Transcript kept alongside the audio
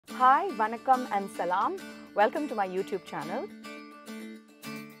Hi, Vanakkam and Salam. Welcome to my YouTube channel.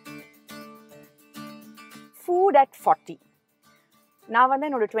 Food at 40. நான் வந்து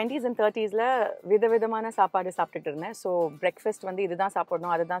என்னோட 20s and 30sல விதவிதமான சாப்பாடு சாப்பிட்டுட்டு இருந்தேன். ஸோ பிரேக்ஃபாஸ்ட் வந்து இதுதான்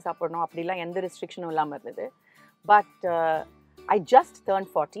சாப்பிடணும் அதுதான் சாப்பிடணும் அப்படிலாம் எந்த ரெஸ்ட்ரிக்ஷனும் இல்லாமல் இருந்தது. But I just turn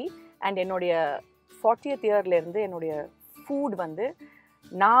 40 and என்னுடைய 40th இயர்லேருந்து என்னுடைய ஃபுட் வந்து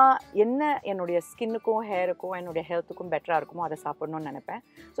நான் என்ன என்னுடைய ஸ்கின்னுக்கும் ஹேருக்கும் என்னுடைய ஹெல்த்துக்கும் பெட்டராக இருக்குமோ அதை சாப்பிடணும்னு நினைப்பேன்.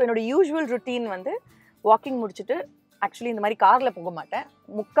 ஸோ என்னோடய யூஸ்வல் ருட்டீன் வந்து வாக்கிங் முடிச்சுட்டு ஆக்சுவலி இந்த மாதிரி காரில் போக மாட்டேன்.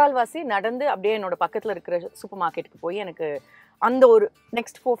 முக்கால்வாசி நடந்து அப்படியே என்னோட பக்கத்தில் இருக்கிற சூப்பர் மார்க்கெட்டுக்கு போய் எனக்கு அந்த ஒரு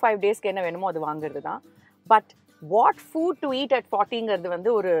நெக்ஸ்ட் 4-5 டேஸ்க்கு என்ன வேணுமோ அது வாங்குறது தான். But what food to eat at 40ங்கிறது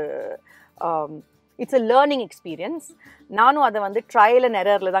வந்து ஒரு இட்ஸ் அ லேர்னிங் எக்ஸ்பீரியன்ஸ். நானும் அதை வந்து ட்ரையல் அண்ட்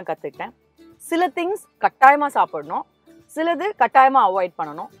எரரில் தான் கற்றுக்கிட்டேன். சில திங்ஸ் கட்டாயமாக சாப்பிடணும், சிலது கட்டாயமாக அவாய்ட்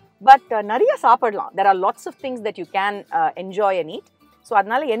பண்ணணும். பட் நிறைய சாப்பிடலாம். There are lots of things that you can enjoy and eat. So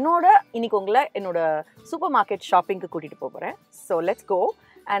அதனால் இன்னைக்கு உங்களை என்னோட சூப்பர் மார்க்கெட் ஷாப்பிங்க்கு கூட்டிகிட்டு போகிறேன். So let's go.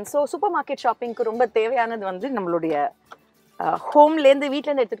 And so super market ஷாப்பிங்க்கு ரொம்ப தேவையானது வந்து நம்மளுடைய ஹோம்லேருந்து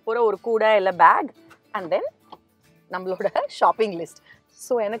வீட்டிலேருந்து எடுத்துகிட்டு போகிற ஒரு கூடை இல்லை பேக் அண்ட் தென் நம்மளோட ஷாப்பிங் லிஸ்ட்.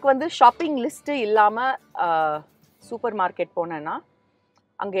 ஸோ எனக்கு வந்து ஷாப்பிங் லிஸ்ட்டு இல்லாமல் சூப்பர் மார்க்கெட் போனேன்னா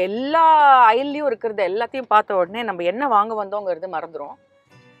அங்கே எல்லா ஐல்லையும் இருக்கிறது எல்லாத்தையும் பார்த்த உடனே நம்ம என்ன வாங்க வந்தோங்கிறது மறந்துடும்.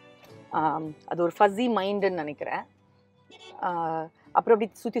 அது ஒரு ஃபஸி மைண்டுன்னு நினைக்கிறேன். அப்புறம் அப்படி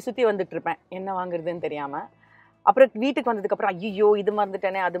சுற்றி வந்துட்டுருப்பேன் என்ன வாங்குறதுன்னு தெரியாமல். அப்புறம் வீட்டுக்கு வந்ததுக்கப்புறம் ஐயோ இது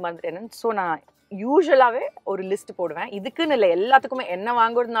மறந்துட்டேனே அது மறந்துட்டேனேன்னு. ஸோ நான் யூஸ்வலாகவே ஒரு லிஸ்ட் போடுவேன். இதுக்குன்னு இல்லை, எல்லாத்துக்குமே என்ன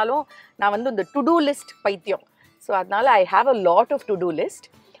வாங்குறதுனாலும் நான் வந்து இந்த டு டூ லிஸ்ட் பைத்தியம். ஸோ அதனால் I have a lot of to do list.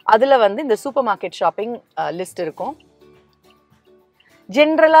 அதில் வந்து இந்த சூப்பர் மார்க்கெட் ஷாப்பிங் லிஸ்ட் இருக்கும்.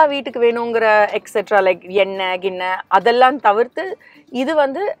 ஜென்ரலாக வீட்டுக்கு வேணுங்கிற எக்ஸெட்ரா லைக் எண்ணெய் கிண்ணெய் அதெல்லாம் தவிர்த்து இது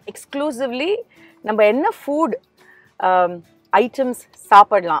வந்து எக்ஸ்க்ளூசிவ்லி நம்ம என்ன ஃபுட் ஐட்டம்ஸ்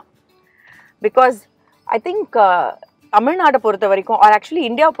சாப்பிடலாம். பிகாஸ் ஐ திங்க் தமிழ்நாடை பொறுத்த வரைக்கும் ஆர் ஆக்சுவலி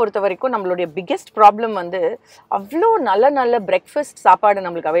இந்தியாவை பொறுத்த வரைக்கும் நம்மளுடைய பிக்கெஸ்ட் ப்ராப்ளம் வந்து அவ்வளோ நல்ல பிரேக்ஃபாஸ்ட் சாப்பாடு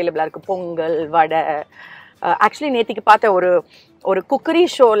நம்மளுக்கு அவைலபிளாக இருக்குது. பொங்கல் வடை. ஆக்சுவலி நேற்றுக்கு பார்த்த ஒரு குக்கரி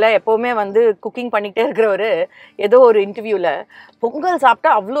ஷோவில் எப்போவுமே வந்து குக்கிங் பண்ணிகிட்டே இருக்கிறவர் ஏதோ ஒரு இன்டர்வியூவில் பொங்கல் சாப்பிட்டா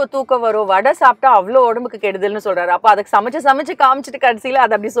அவ்வளோ தூக்கம் வரும், வடை சாப்பிட்டா அவ்வளோ உடம்புக்கு கெடுதல்னு சொல்கிறாரு. அப்போ அதுக்கு சமைச்சு காமிச்சிட்டு கடைசியில்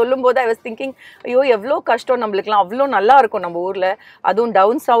அதை அப்படி சொல்லும்போது ஐ வாஸ் திங்கிங் ஐயோ எவ்வளோ கஷ்டம் நம்மளுக்குலாம். அவ்வளோ நல்லா இருக்கும் நம்ம ஊரில். அதுவும்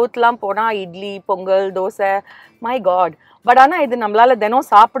டவுன் சவுத்லாம் போனால் idli Pongal dosa my God. But ஆனால் இது நம்மளால் தினம்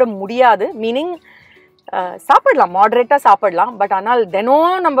சாப்பிட முடியாது. மீனிங் சாப்பிடலாம், மாடரேட்டாக சாப்பிடலாம். பட் ஆனால்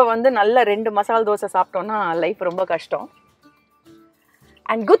தினம் நம்ம வந்து நல்ல 2 மசால் தோசை சாப்பிட்டோன்னா லைஃப் ரொம்ப கஷ்டம்.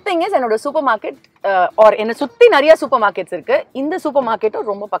 அண்ட் குட் திங் இஸ் என்னோட சூப்பர் மார்க்கெட் ஆர் என்னை சுற்றி நிறைய சூப்பர் மார்க்கெட்ஸ் இருக்குது. இந்த சூப்பர் மார்க்கெட்டும்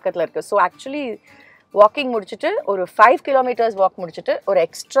ரொம்ப பக்கத்தில் இருக்குது. ஸோ ஆக்சுவலி வாக்கிங் முடிச்சுட்டு ஒரு 5 கிலோமீட்டர்ஸ் வாக் முடிச்சுட்டு ஒரு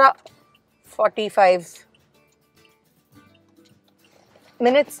எக்ஸ்ட்ரா 45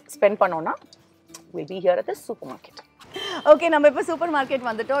 minutes ஸ்பெண்ட் பண்ணோன்னா will be here at the super market. Okay, நம்ம இப்போ சூப்பர் மார்க்கெட்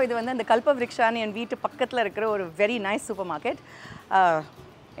வந்துட்டோம். இது வந்து அந்த கல்பவ்ருக்ஷான்னு என் வீட்டு பக்கத்தில் இருக்கிற ஒரு வெரி நைஸ் சூப்பர் மார்க்கெட்.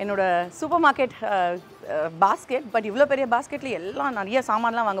 என்னோட சூப்பர் மார்க்கெட் பாஸ்கெட். பட் இவ்வளோ பெரிய பாஸ்கெட்டில் எல்லாம் நிறைய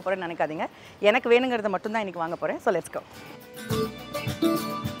சாமான்லாம் வாங்க போகிறேன்னு நினைக்காதீங்க. எனக்கு வேணுங்கிறத மட்டும்தான் இன்றைக்கி வாங்க போகிறேன். So let's go.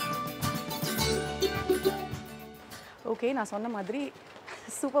 ஓகே, நான் சொன்ன மாதிரி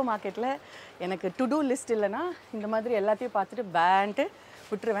சூப்பர் மார்க்கெட்டில் எனக்கு டு டூ லிஸ்ட் இல்லைன்னா இந்த மாதிரி எல்லாத்தையும் பார்த்துட்டு பேண்ட்டு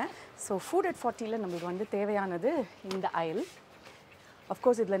விட்டுருவேன். ஸோ ஃபுட் அட் 40ல் நம்மளுக்கு வந்து தேவையானது இந்த ஐல்.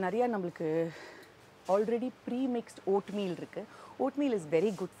 அஃப்கோர்ஸ் இதில் நிறையா நம்மளுக்கு ஆல்ரெடி ப்ரீமிக்ஸ்ட் ஓட் மீல் இருக்குது. Vote meal is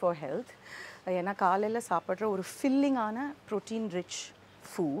very good for health. ஏன்னா காலையில் சாப்பிட்ற ஒரு ஃபில்லிங்கான protein rich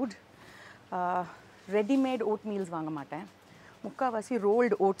food. Readymade vote meals வாங்க மாட்டேன். முக்கால்வாசி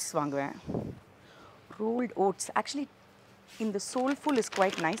ரோல்டு ஓட்ஸ் வாங்குவேன். ரோல்டு ஓட்ஸ் ஆக்சுவலி இந்த soulful is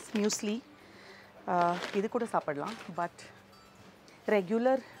quite nice. Muesli இது கூட சாப்பிடலாம். But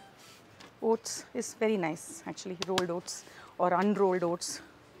regular oats is very nice actually. rolled oats or unrolled oats,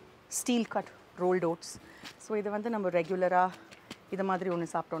 steel cut rolled oats. so இது வந்து நம்ம ரெகுலராக இது மாதிரி ஒன்று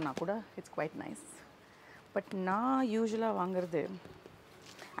சாப்பிட்டோன்னா கூட இட்ஸ் குவைட் நைஸ். பட் நான் யூஸ்வலாக வாங்குறது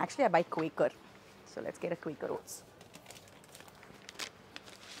actually I by quicker. So let's get a quicker oats.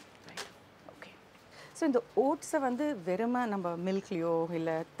 Okay, so இந்த ஓட்ஸை வந்து வெறுமை நம்ம மில்க்லேயோ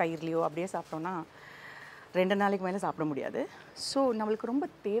இல்லை தயிர்லேயோ அப்படியே சாப்பிட்டோன்னா 2 நாளைக்கு மேலே சாப்பிட முடியாது. ஸோ நம்மளுக்கு ரொம்ப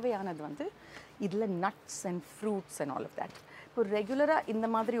தேவையானது வந்து இதில் nuts and fruits and all of that. இப்போ ரெகுலராக இந்த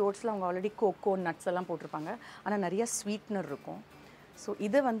மாதிரி ஓட்ஸில் அவங்க ஆல்ரெடி கோகோ நட்ஸ் எல்லாம் போட்டிருப்பாங்க. ஆனால் நிறையா ஸ்வீட்னர் இருக்கும். ஸோ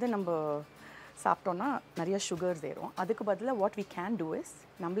இதை வந்து நம்ம சாப்பிட்டோன்னா நிறைய சுகர்ஸ் ஏறும். அதுக்கு பதிலாக what we can do is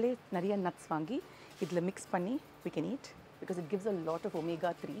நம்மளே நிறைய நட்ஸ் வாங்கி இதில் மிக்ஸ் பண்ணி we can eat because it gives a lot of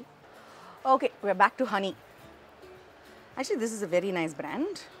omega 3. Okay, we are back to honey. Actually this is a very nice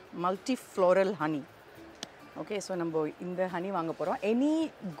brand, multi floral honey. Okay so நம்ம இந்த honey வாங்க போகிறோம். Any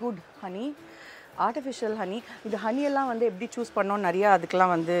good honey, artificial honey. இது ஹனியெல்லாம் வந்து எப்படி choose பண்ணோம் நிறையா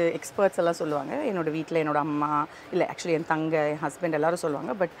அதுக்கெலாம் வந்து எக்ஸ்பர்ட்ஸ் எல்லாம் சொல்லுவாங்க. என்னோடய வீட்டில் என்னோடய அம்மா இல்லை ஆக்சுவலி என் தங்கை என் ஹஸ்பண்ட் எல்லோரும்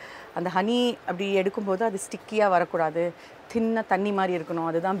சொல்லுவாங்க. பட் அந்த ஹனி அப்படி எடுக்கும்போது அது ஸ்டிக்கியாக வரக்கூடாது, தின்ன தண்ணி மாதிரி இருக்கணும்,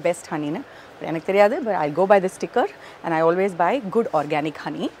 அதுதான் பெஸ்ட் ஹனின்னு. எனக்கு தெரியாது, but I go by the sticker and I always bye good organic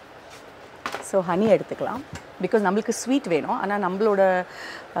honey. So honey எடுத்துக்கலாம் பிகாஸ் நம்மளுக்கு ஸ்வீட் வேணும். ஆனால்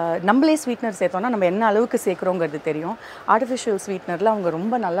நம்மளே ஸ்வீட்னர் சேர்த்தோன்னா நம்ம என்ன அளவுக்கு சேர்க்குறோங்கிறது தெரியும். ஆர்டிஃபிஷியல் ஸ்வீட்னரில் அவங்க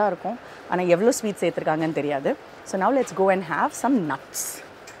ரொம்ப நல்லாயிருக்கும், ஆனால் எவ்வளோ ஸ்வீட் சேர்த்துருக்காங்கன்னு தெரியாது. So now let's go and have some nuts.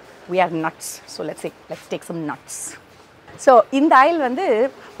 We are nuts. So let's take some nuts. So இந்த ஆயில் வந்து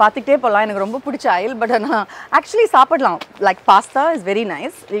பார்த்துக்கிட்டே போகலாம், எனக்கு ரொம்ப பிடிச்ச ஆயில். பட் ஆனால் ஆக்சுவலி சாப்பிடலாம். Like pasta is very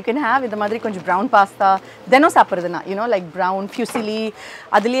nice. You can have இந்த மாதிரி கொஞ்சம் ப்ரௌன் பாஸ்தா தினம் சாப்பிட்றதுனா யூனோ லைக் ப்ரௌன் ஃபியூசிலி,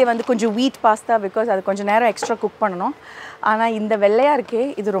 அதுலேயே வந்து கொஞ்சம் வீட் பாஸ்தா பிகாஸ் அது கொஞ்சம் நேரம் எக்ஸ்ட்ரா குக் பண்ணணும். ஆனால் இந்த வெள்ளையாக இருக்கே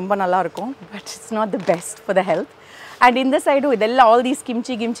இது ரொம்ப நல்லாயிருக்கும், but it's not the best for the health. And இந்த சைடும் இதெல்லாம் all these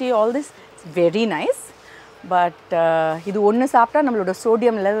kimchi all this it's very nice. But இது ஒன்று சாப்பிட்டா நம்மளோட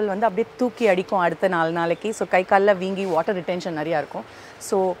சோடியம் லெவல் வந்து அப்படியே தூக்கி அடிக்கும் அடுத்த 4 நாளைக்கு. ஸோ கை காலில் வீங்கி வாட்டர் ரிட்டென்ஷன் நிறையா இருக்கும்.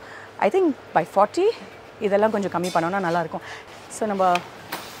 ஸோ ஐ திங்க் பை 40 இதெல்லாம் கொஞ்சம் கம்மி பண்ணோன்னா நல்லாயிருக்கும். ஸோ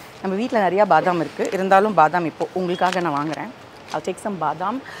நம்ம வீட்டில் நிறையா பாதாம் இருக்குது, இருந்தாலும் பாதாம் இப்போது உங்களுக்காக நான் வாங்குகிறேன். I'll take some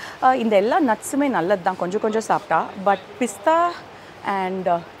பாதாம். இந்த எல்லா நட்ஸுமே நல்லது தான் கொஞ்சம் கொஞ்சம் சாப்பிட்டா. பட் பிஸ்தா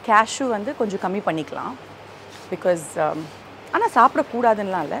அண்ட் கேஷ்யூ வந்து கொஞ்சம் கம்மி பண்ணிக்கலாம் பிகாஸ் ஆனால்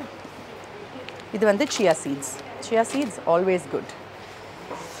சாப்பிடக்கூடாதுன்னெலாம் இல்லை. இது வந்து chia seeds always good.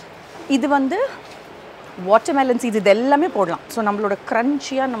 இது வந்து வாட்டர்மெலன் சீட்ஸ், இது எல்லாமே போடலாம். ஸோ நம்மளோட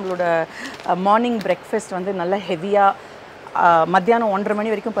க்ரன்ச்சியாக நம்மளோட மார்னிங் பிரேக்ஃபாஸ்ட் வந்து நல்லா ஹெவியாக மத்தியானம் 1:30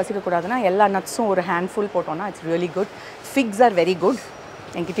 மணி வரைக்கும் பசிக்கக்கூடாதுன்னா எல்லா நட்ஸும் ஒரு ஹேண்ட்ஃபுல் போட்டோன்னா it's really good. Fix are very good.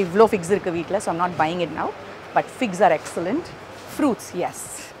 என்கிட்ட இவ்வளோ ஃபிக்ஸ் இருக்குது வீட்டில், so I'm not buying it now, but fix R excellent. Fruits S,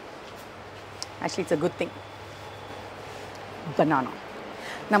 actually it's a good thing. Banana,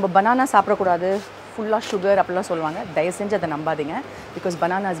 நம்ம பனானா சாப்பிடக்கூடாது, ஃபுல்லாக சுகர் அப்படிலாம் சொல்லுவாங்க. தயவு செஞ்சு அதை நம்பாதீங்க because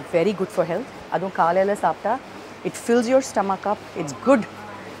banana is very good for health. அதுவும் காலையில் சாப்பிட்டா it fils your stomach up, it's good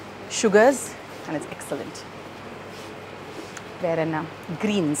sugars and it's excellent. வேறு என்ன,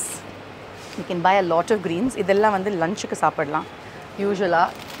 Greens. You can buy a lot of Greens. இதெல்லாம் வந்து லஞ்சுக்கு சாப்பிடலாம். யூஸ்வலாக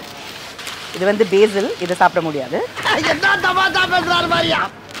இது வந்து பேசில், இதை சாப்பிட முடியாது,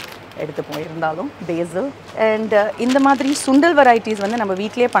 எடுத்து போயிருந்தாலும் பேசில். அண்ட் இந்த மாதிரி சுண்டல் வெரைட்டிஸ் வந்து நம்ம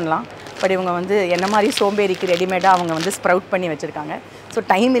வீட்டிலே பண்ணலாம். பட் இவங்க வந்து என்ன மாதிரி சோம்பேறிக்கு ரெடிமேடாக அவங்க வந்து ஸ்ப்ரவுட் பண்ணி வச்சுருக்காங்க. ஸோ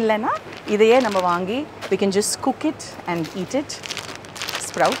டைம் இல்லைன்னா இதையே நம்ம வாங்கி we can just cook it and eat it.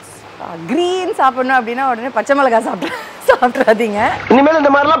 Sprouts. Green சாப்பிடணும் அப்படின்னா உடனே பச்சை மிளகாய் சாப்பிட்றாதீங்க, இனிமேல்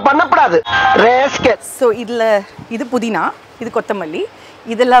இந்த மாதிரிலாம் பண்ணக்கூடாது. ஸோ இதில் இது புதினா, இது கொத்தமல்லி,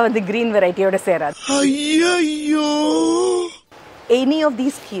 இதெல்லாம் வந்து க்ரீன் வெரைட்டியோட சேராது. Any of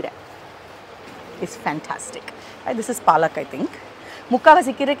these கீரை is fantastic. This is palak, I think.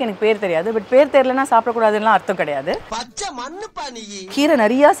 முக்காவாசி கீரைக்கு எனக்கு பேர் தெரியாது, பட் பேர் தெரியலன்னா சாப்பிடக்கூடாதுலாம் அர்த்தம் கிடையாது. கீரை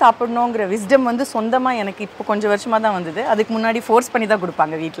நிறையா சாப்பிடணுங்கிற விஸ்டம் வந்து சொந்தமாக எனக்கு இப்போ கொஞ்சம் வருஷமாக தான் வந்தது. அதுக்கு முன்னாடி ஃபோர்ஸ் பண்ணி தான்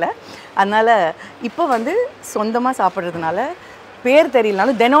கொடுப்பாங்க வீட்டில். அதனால் இப்போ வந்து சொந்தமாக சாப்பிட்றதுனால பேர்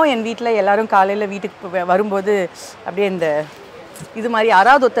தெரியலனாலும் தினம் என் வீட்டில் எல்லோரும் காலையில் வீட்டுக்கு வரும்போது அப்படியே இது மாதிரி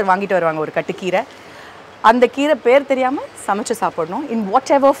யாராவது ஒருத்தர் வாங்கிட்டு வருவாங்க ஒரு கட்டு கீரை. அந்த கீரை பேர் தெரியாமல் சமைச்சு சாப்பிடணும் இன்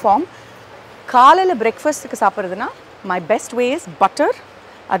வாட் எவர் ஃபார்ம். காலையில் பிரேக்ஃபாஸ்ட்டுக்கு சாப்பிட்றதுனா my best way is butter,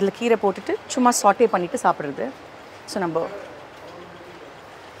 அதில் கீரை போட்டுட்டு சும்மா சாட்டே பண்ணிவிட்டு சாப்பிட்றது. ஸோ நம்ம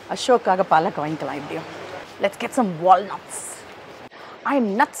அசோக்காக பாலக் வாங்கிக்கலாம். எப்படியும் let's get some walnuts. I am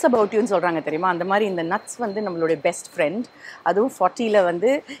nuts about யூன்னு சொல்கிறாங்க தெரியுமா, அந்த மாதிரி இந்த நட்ஸ் வந்து நம்மளுடைய பெஸ்ட் ஃப்ரெண்ட். அதுவும் 40ல் வந்து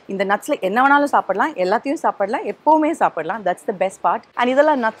இந்த நட்ஸில் என்ன வேணாலும் சாப்பிடலாம், எல்லாத்தையும் சாப்பிடலாம், எப்போவுமே சாப்பிடலாம். That's the best part. And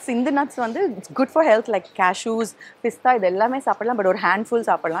இதெல்லாம் நட்ஸ், இந்த நட்ஸ் வந்து it's good for health. Like cashews, பிஸ்தா, இது எல்லாமே சாப்பிடலாம். பட் ஒரு ஹேண்ட்ஃபுல்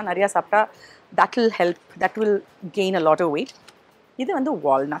சாப்பிடலாம். நிறையா சாப்பிட்டா that will help, that will gain a lot of weight. இது வந்து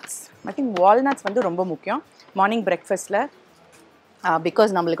வால்நட்ஸ். ஐ திங்க் வால்நட்ஸ் வந்து ரொம்ப முக்கியம் மார்னிங் பிரேக்ஃபாஸ்ட்டில்.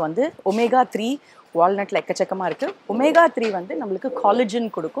 பிகாஸ் நம்மளுக்கு வந்து omega-3 வால்நட்டில் எக்கச்சக்கமாக இருக்குது. omega-3 வந்து நம்மளுக்கு காலேஜன்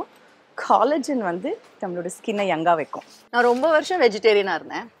கொடுக்கும். காலேஜன் வந்து நம்மளோட ஸ்கின்னை யங்காக வைக்கும். நான் ரொம்ப வருஷம் வெஜிடேரியனாக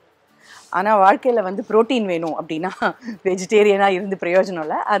இருந்தேன். ஆனால் வாழ்க்கையில் வந்து ப்ரோட்டீன் வேணும் அப்படின்னா வெஜிடேரியனாக இருந்து பிரயோஜனம்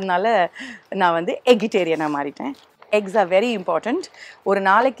இல்லை. அதனால நான் வந்து எகிட்டேரியனாக மாறிட்டேன். X are very important. ஒரு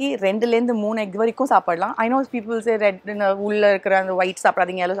நாளைக்கு 2லேருந்து 3 எக் வரைக்கும் சாப்பிடலாம். ஐ நோ பீப்புள்ஸ் உள்ளே இருக்கிற அந்த ஒயிட்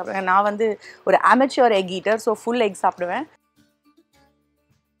சாப்பிடாதீங்க, எல்லோ சாப்பிடுங்க. நான் வந்து ஒரு amateur egg eater, so full egg சாப்பிடுவேன்.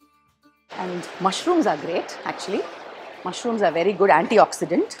 And mushrooms are great, actually. Mushrooms are very good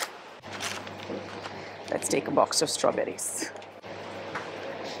antioxidant. Let's take a box of strawberries.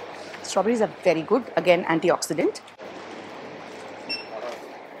 Strawberries are very good, again antioxidant.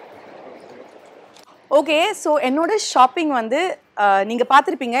 Okay, so என்னோட shopping வந்து நீங்கள்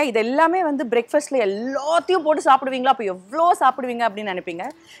பார்த்துருப்பீங்க இது எல்லாமே வந்து பிரேக்ஃபாஸ்ட்டில் எல்லாத்தையும் போட்டு சாப்பிடுவீங்களா அப்போ எவ்வளோ சாப்பிடுவீங்க அப்படின்னு நினைப்பீங்க.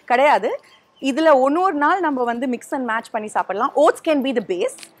 கிடையாது. இதில் ஒரு நாள் நம்ம வந்து மிக்ஸ் அண்ட் மேட்ச் பண்ணி சாப்பிடலாம். Oats can be the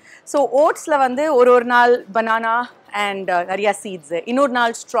base. So ஓட்ஸில் வந்து ஒரு நாள் பனானா அண்ட் நிறையா சீட்ஸு, இன்னொரு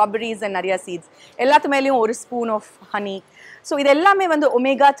நாள் ஸ்ட்ராபெரிஸ் அண்ட் நிறையா சீட்ஸ், எல்லாத்து மேலேயும் ஒரு ஸ்பூன் ஆஃப் ஹனி. ஸோ இது எல்லாமே வந்து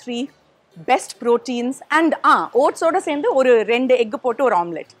omega-3 பெஸ்ட் ப்ரோட்டீன்ஸ் அண்ட் ஓட்ஸோடு சேர்ந்து ஒரு 2 எக்கு போட்டு ஒரு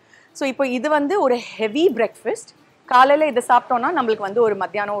ஆம்லெட். ஸோ இப்போ இது வந்து ஒரு ஹெவி பிரேக்ஃபாஸ்ட். காலையில் இதை சாப்பிட்டோன்னா நம்மளுக்கு வந்து ஒரு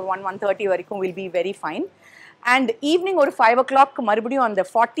மத்தியானம் ஒரு 1:30 வரைக்கும் will be very fine. And evening ஒரு 5 o'clock மறுபடியும் அந்த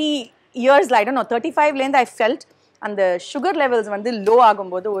 40 இயர்ஸில் ஆகிடும். நான் 35லேருந்து ஐ ஃபெல்ட் அந்த சுகர் லெவல்ஸ் வந்து லோ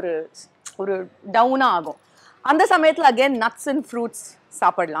ஆகும்போது ஒரு டவுனாக ஆகும். அந்த சமயத்தில் அகெயின் நட்ஸ் அண்ட் ஃப்ரூட்ஸ்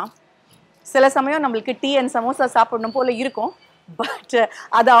சாப்பிடலாம். சில சமயம் நம்மளுக்கு டீ அண்ட் சமோசா சாப்பிடணும் போல் இருக்கும். பட்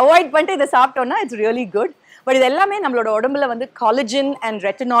அதை அவாய்ட் பண்ணிட்டு இதை சாப்பிட்டோன்னா இட்ஸ் ரியலி குட். பட் இது எல்லாமே நம்மளோட உடம்புல வந்து காலஜன் அண்ட்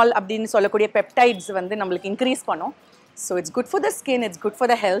ரெட்டினால் அப்படின்னு சொல்லக்கூடிய பெப்டைட்ஸ் வந்து நம்மளுக்கு இன்க்ரீஸ் பண்ணும். So it's good for the skin, it's good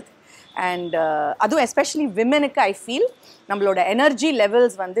for the health. And அதுவும் எஸ்பெஷலி விமெனுக்கு ஐ ஃபீல் நம்மளோட எனர்ஜி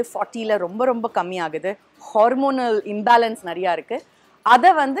லெவல்ஸ் வந்து 40ல் ரொம்ப ரொம்ப கம்மியாகுது. ஹார்மோனல் இம்பேலன்ஸ் நிறையா இருக்குது. அதை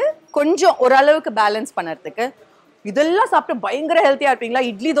வந்து கொஞ்சம் ஓரளவுக்கு பேலன்ஸ் பண்ணுறதுக்கு இதெல்லாம் சாப்பிட்டு பயங்கர ஹெல்த்தியாக இருப்பீங்களா,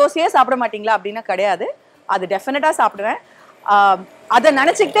 இட்லி தோசையே சாப்பிட மாட்டிங்களா அப்படின்னா கிடையாது. அது டெஃபினட்டாக சாப்பிடுவேன். அதை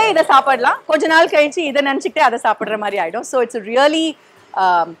நினச்சிக்கிட்டே இதை சாப்பிடலாம். கொஞ்ச நாள் கழிச்சு இதை நினச்சிக்கிட்டே அதை சாப்பிட்ற மாதிரி ஆகிடும். ஸோ இட்ஸ் ரியலி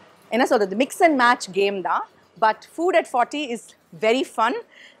என்ன சொல்கிறது, மிக்ஸ் அண்ட் மேட்ச் கேம் தான். But food at 40 is very fun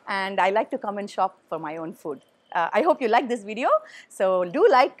and I like to come and shop for my own food. I hope you like this video. So do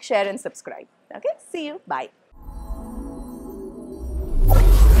like, share and subscribe. Okay, see you. Bye.